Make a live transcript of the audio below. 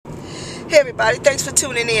Hey everybody, thanks for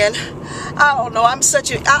tuning in. I don't know, I'm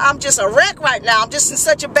just a wreck right now. I'm just in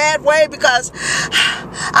such a bad way because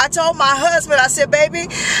I told my husband, I said, baby,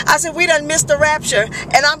 I said, we done missed the rapture,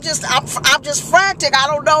 and I'm just frantic. I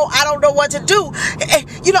don't know what to do.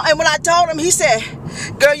 You know, and when I told him, he said,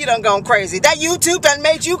 girl, you done gone crazy. That YouTube done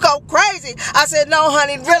made you go crazy. I said, no,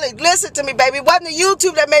 honey, really, listen to me, baby. It wasn't the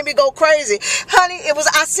YouTube that made me go crazy. Honey,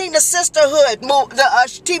 I seen the Sisterhood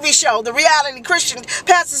TV show, the reality Christian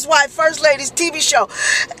pastor's wife, first lady's TV show.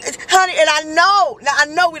 Honey, and I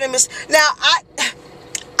know we done missed. Now,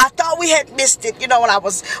 I thought we had missed it, you know, when I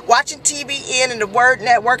was watching TBN and the Word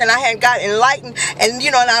Network, and I hadn't got enlightened, and,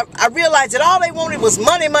 you know, and I realized that all they wanted was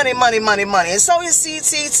money, money, money, money, money, and so is seed,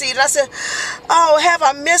 and I said, oh, have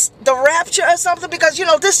I missed the rapture or something? Because, you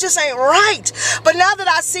know, this just ain't right. But now that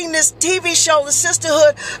I've seen this TV show, the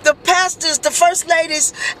Sisterhood, the pastors, the first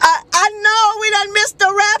ladies, I know we done missed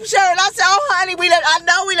the rapture, and I said, oh, honey, I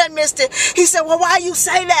know we done missed it. He said, well, why you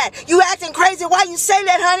say that? You acting crazy, why you say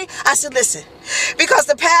that, honey? I said, listen, because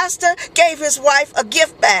the pastor gave his wife a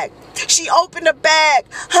gift bag. She opened the bag.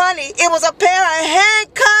 Honey, it was a pair of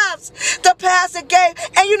handcuffs the pastor gave.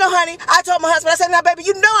 And you know, honey, I told my husband, I said, now, baby,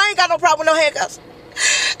 you know I ain't got no problem with no handcuffs.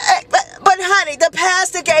 But honey, the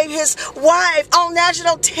pastor gave his wife on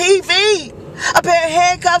national TV a pair of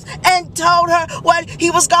handcuffs and told her what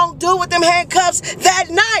he was going to do with them handcuffs that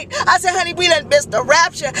night. I said, honey, we done missed the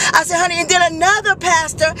rapture. I said, honey, and then another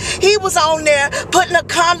pastor, he was on there putting a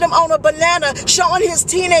condom on a banana, showing his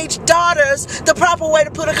teenage daughters the proper way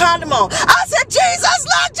to put a condom on. I said, Jesus,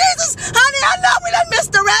 Lord Jesus, honey, I know we done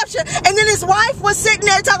missed the rapture. And then his wife was sitting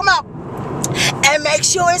there talking about, and make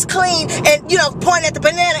sure it's clean, and, you know, pointing at the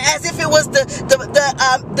banana as if it was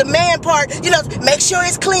the man part, you know, make sure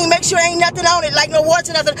it's clean, make sure ain't nothing on it, like no warts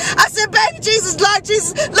or nothing. I said, baby Jesus, Lord,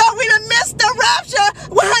 we done missed the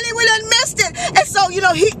rapture. Well, honey, we done missed it. And so, you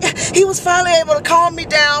know, he was finally able to calm me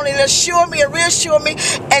down and assure me and reassure me,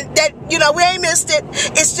 and that, you know, we ain't missed it.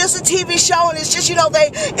 It's just a TV show, and it's just, you know,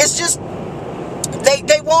 they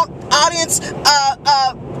want audience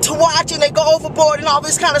to watch, and they go overboard and all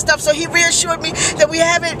this kind of stuff. So he reassured me that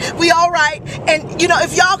we all right. And, you know,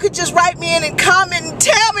 if y'all could just write me in and comment and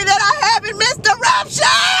tell me that I haven't missed the rapture.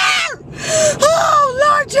 Oh,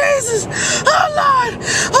 Lord Jesus.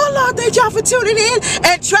 Oh, Lord, thank y'all for tuning in.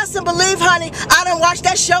 And trust and believe, honey, I done watched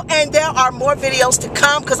that show, and there are more videos to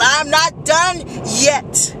come because I'm not done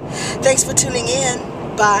yet. Thanks for tuning in.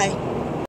 Bye.